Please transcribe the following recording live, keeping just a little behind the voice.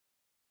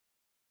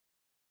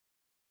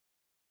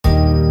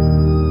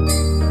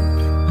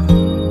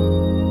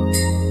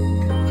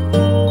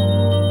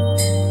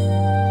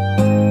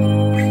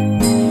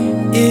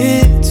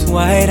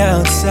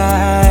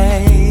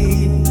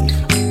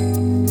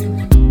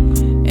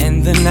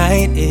the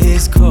night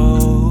is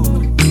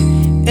cold,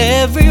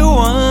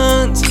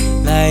 everyone's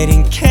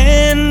lighting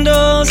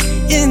candles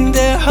in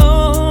their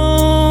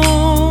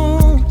homes.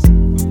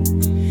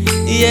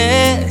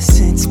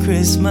 Yes, it's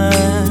Christmas.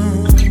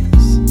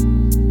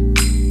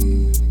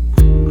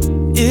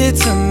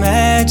 It's a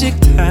magic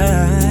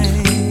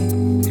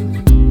time.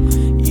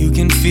 You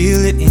can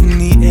feel it in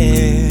the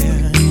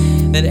air,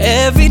 that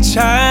every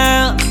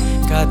child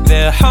got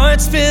their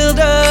hearts filled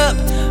up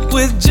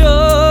with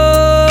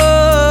joy.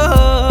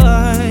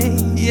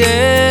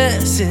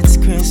 Yes, it's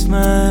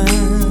Christmas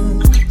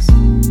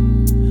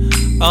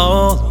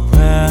all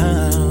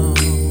around.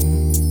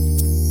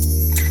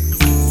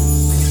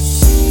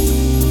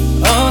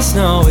 All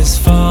snow is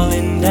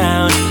falling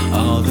down,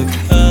 all the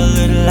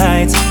colored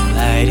lights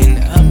lighting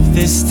up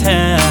this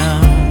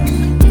town.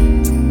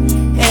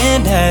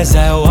 And as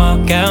I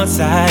walk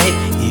outside,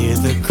 hear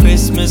the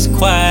Christmas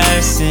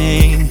choir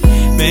sing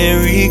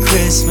Merry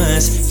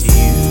Christmas to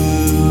you.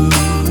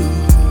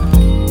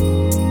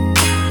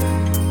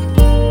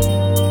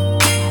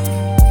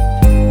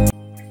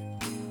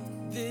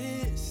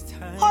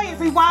 Hi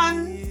everyone,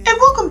 and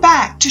welcome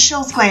back to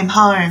Chelle's Glam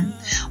Home.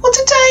 Well,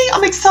 today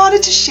I'm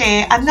excited to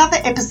share another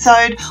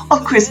episode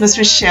of Christmas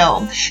with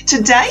Chelle.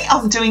 Today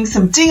I'm doing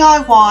some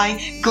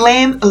DIY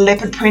Glam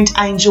leopard print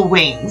angel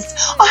wings.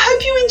 I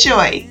hope you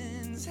enjoy.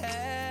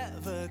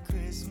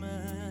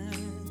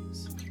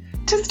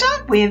 To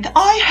start with,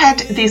 I had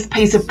this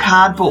piece of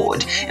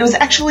cardboard. It was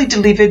actually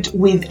delivered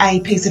with a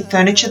piece of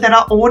furniture that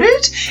I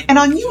ordered, and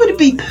I knew it would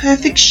be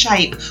perfect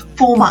shape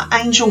for my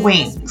angel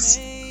wings.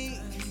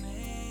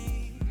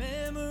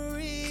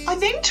 I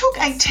then took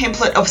a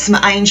template of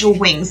some angel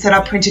wings that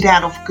I printed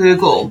out of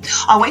Google.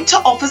 I went to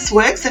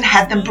Officeworks and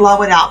had them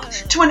blow it up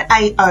to an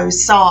A0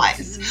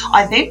 size.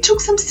 I then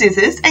took some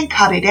scissors and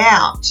cut it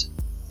out.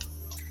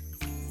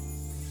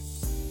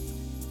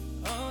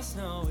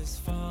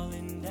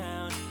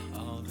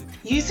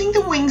 Using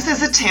the wings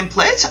as a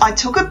template, I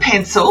took a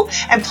pencil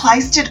and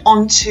placed it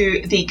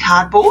onto the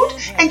cardboard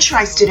and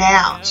traced it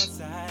out.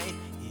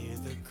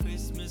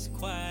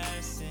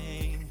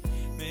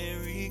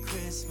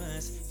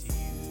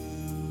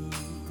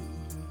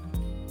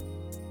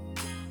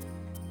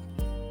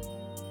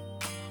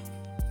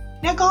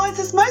 Now guys,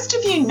 as most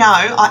of you know,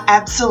 I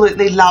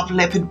absolutely love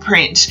leopard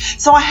print,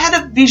 so I had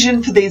a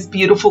vision for these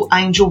beautiful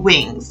angel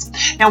wings.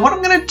 Now what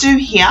I'm going to do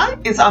here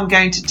is I'm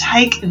going to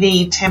take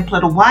the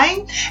template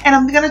away and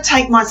I'm going to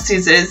take my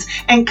scissors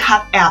and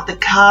cut out the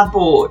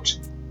cardboard.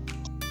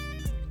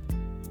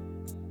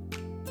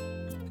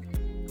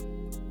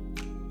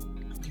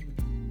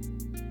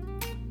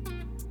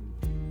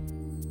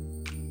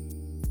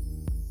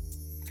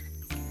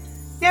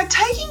 Now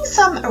taking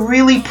some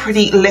really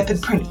pretty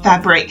leopard print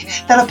fabric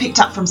that I picked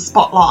up from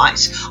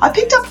Spotlight. I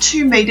picked up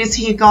 2 meters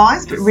here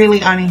guys, but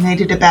really only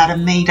needed about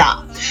 1 meter.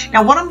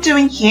 Now what I'm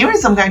doing here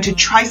is I'm going to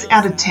trace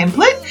out a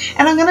template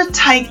and I'm going to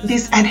take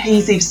this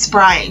adhesive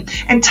spray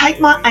and take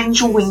my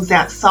angel wings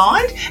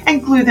outside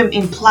and glue them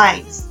in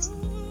place.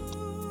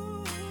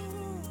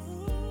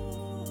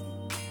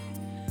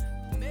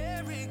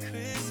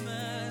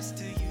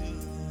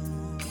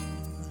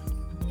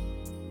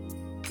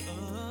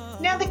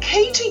 Now the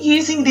key to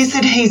using this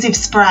adhesive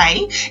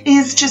spray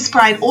is to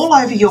spray it all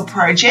over your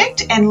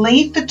project and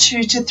leave for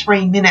 2 to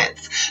 3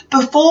 minutes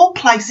before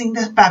placing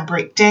the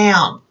fabric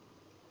down.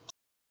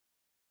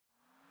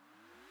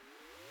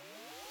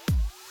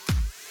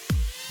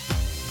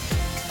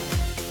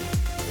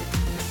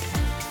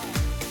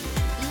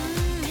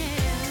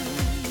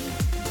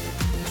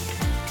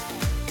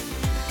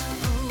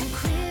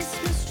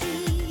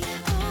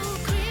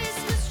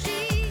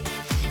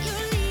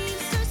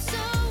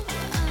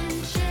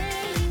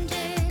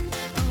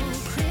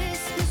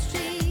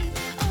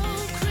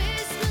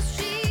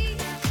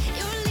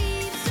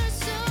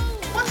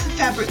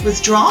 Fabric was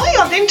dry,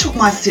 I then took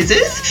my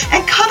scissors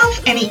and cut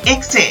off any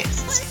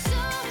excess.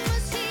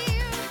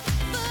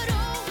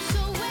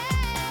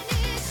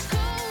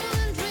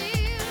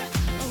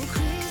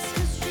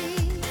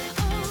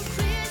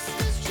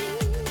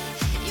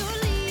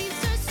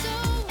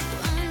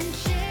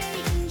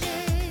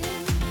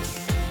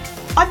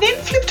 I then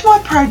flipped my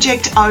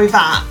project over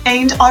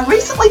and I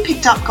recently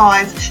picked up,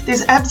 guys,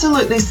 this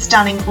absolutely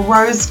stunning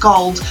rose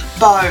gold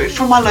bow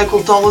from my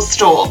local dollar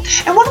store.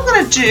 And what I'm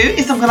going to do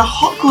is I'm going to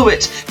hot glue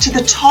it to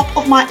the top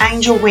of my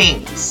angel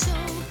wings.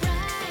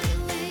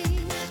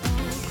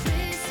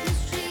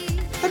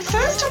 But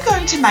first I'm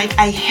going to make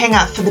a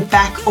hanger for the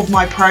back of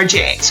my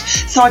project.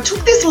 So I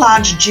took this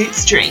large jute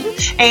string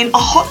and I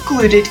hot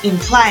glued it in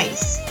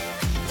place.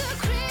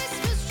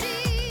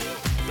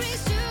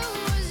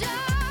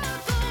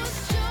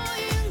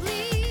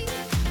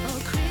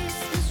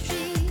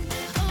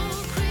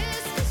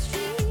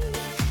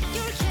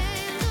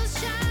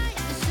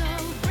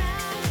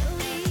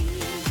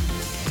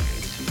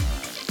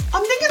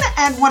 I'm then going to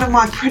add one of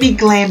my pretty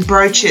glam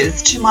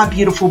brooches to my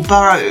beautiful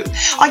bow.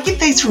 I get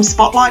these from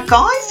Spotlight,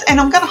 guys, and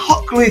I'm going to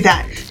hot glue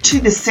that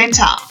to the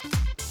centre.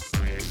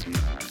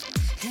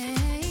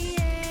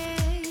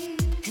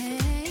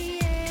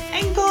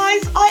 And guys,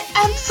 Guys, I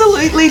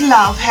absolutely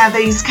love how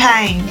these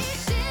came.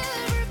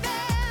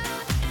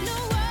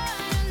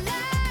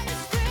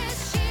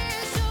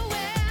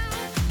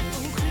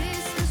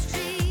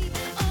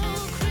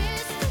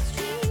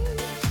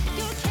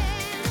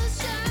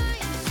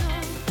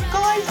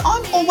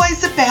 I'm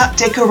always about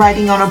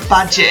decorating on a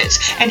budget,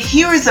 and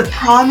here is a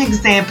prime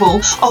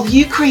example of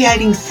you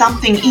creating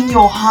something in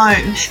your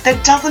home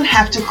that doesn't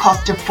have to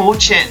cost a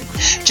fortune.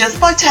 Just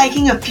by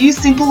taking a few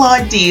simple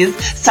ideas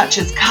such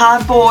as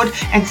cardboard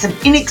and some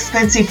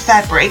inexpensive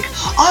fabric,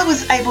 I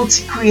was able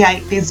to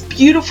create these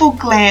beautiful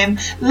glam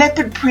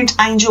leopard print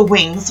angel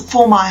wings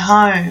for my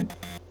home.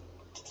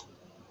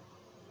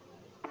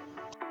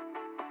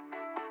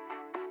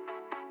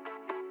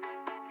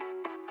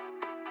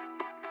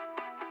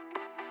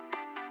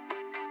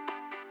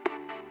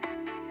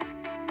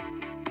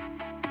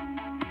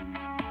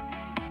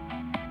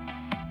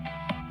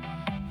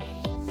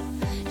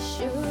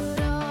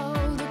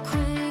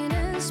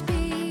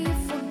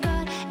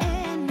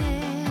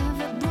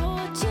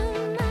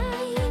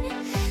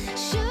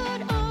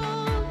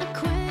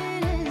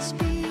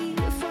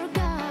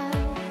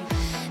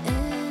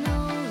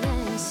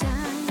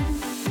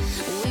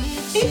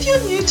 If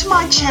you're new to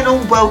my channel,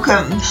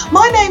 welcome.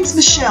 My name's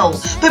Michelle,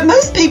 but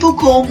most people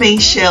call me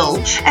Chelle,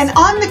 and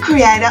I'm the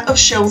creator of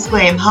Chelle's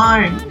Glam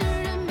Home.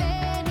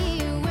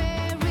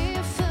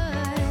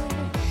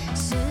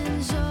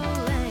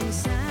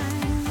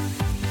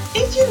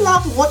 If you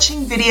love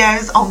watching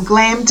videos on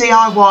glam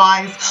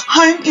DIYs,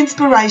 home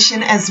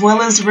inspiration as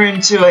well as room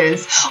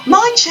tours,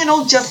 my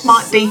channel just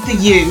might be for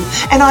you,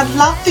 and I'd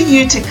love for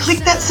you to click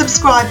that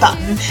subscribe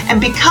button and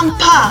become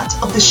part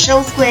of the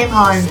Chelle's Glam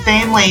Home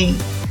family.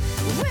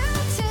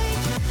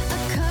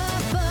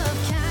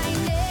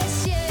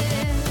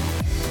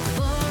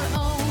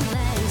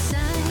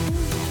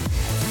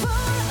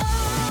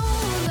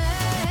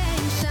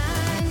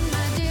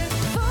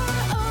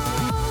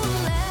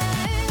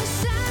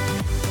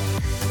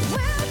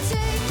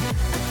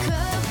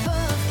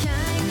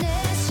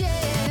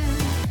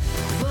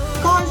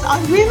 I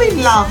really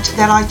loved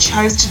that I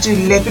chose to do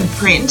leopard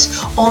print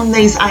on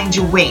these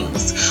angel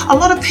wings. A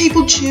lot of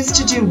people choose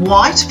to do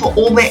white for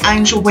all their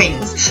angel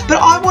wings, but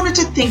I wanted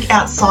to think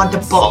outside the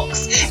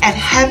box and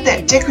have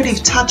that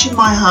decorative touch in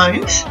my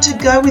home to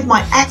go with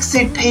my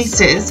accent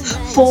pieces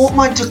for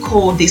my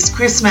decor this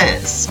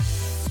Christmas.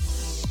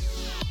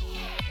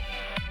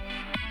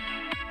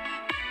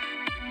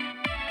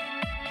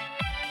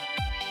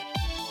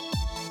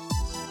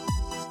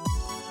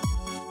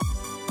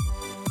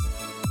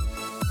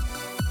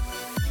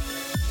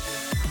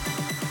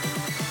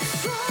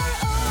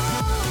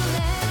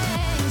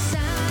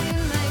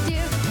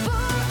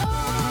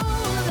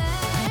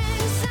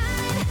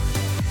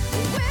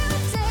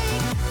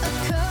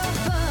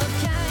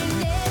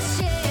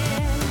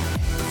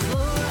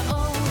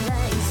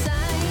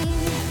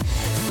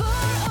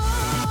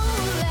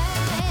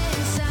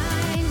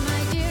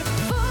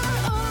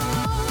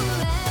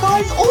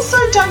 Also,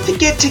 don't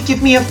forget to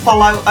give me a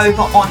follow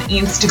over on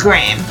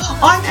Instagram.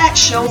 I'm at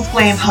Chelle's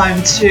Glam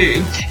Home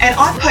too, and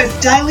I post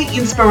daily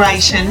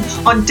inspiration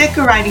on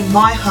decorating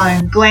my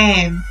home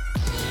glam.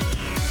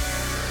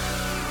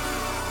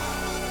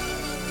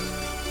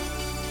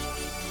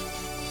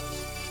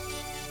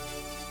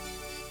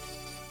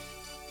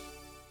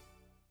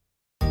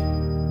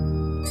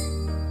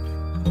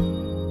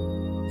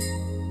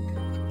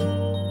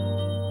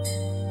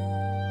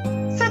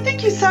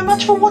 Thank you so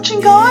much for watching,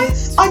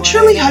 guys. I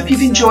truly hope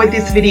you've enjoyed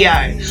this video.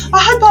 I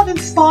hope I've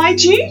inspired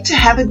you to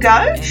have a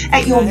go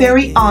at your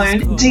very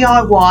own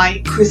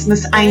DIY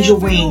Christmas angel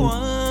wing.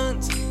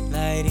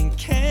 Lighting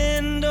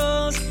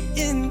candles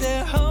in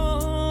their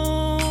homes.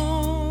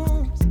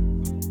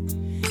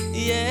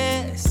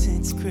 Yes,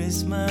 it's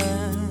Christmas.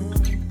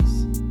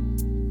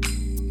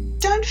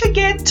 Don't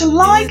forget to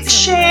like,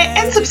 share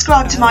and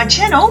subscribe to my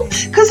channel,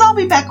 because I'll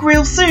be back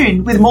real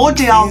soon with more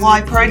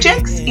DIY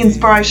projects,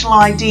 inspirational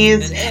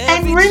ideas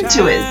and room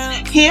tours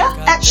here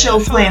at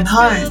Chelle's Glam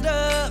Home.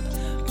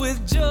 With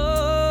joy.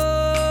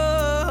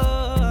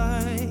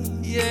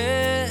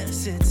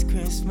 Yes, it's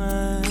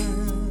Christmas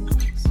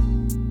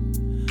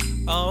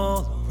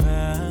all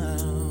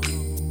around.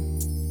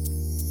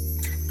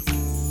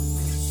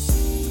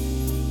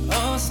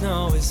 Oh,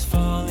 snow is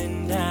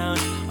falling down,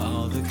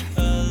 all the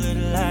colored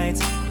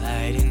lights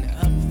lighting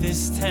up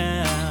this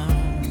town.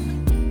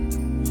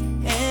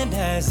 And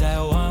as I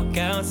walk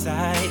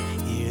outside,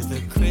 hear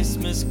the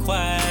Christmas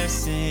choir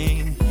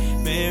sing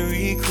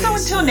Merry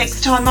Christmas. So until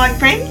next time, my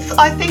friends,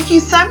 I thank you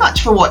so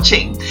much for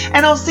watching,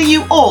 and I'll see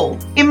you all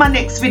in my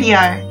next video.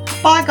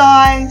 Bye,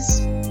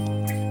 guys.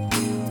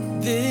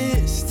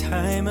 This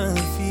time of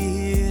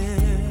year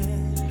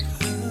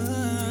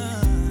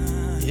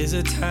is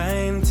a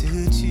time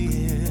to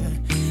cheer.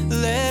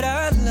 Let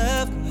our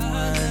loved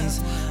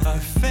ones, our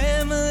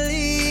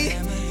family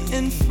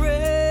and friends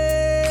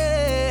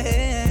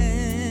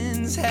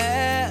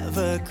have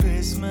a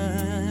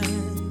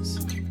Christmas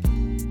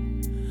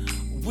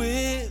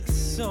with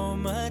so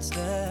much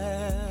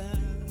love.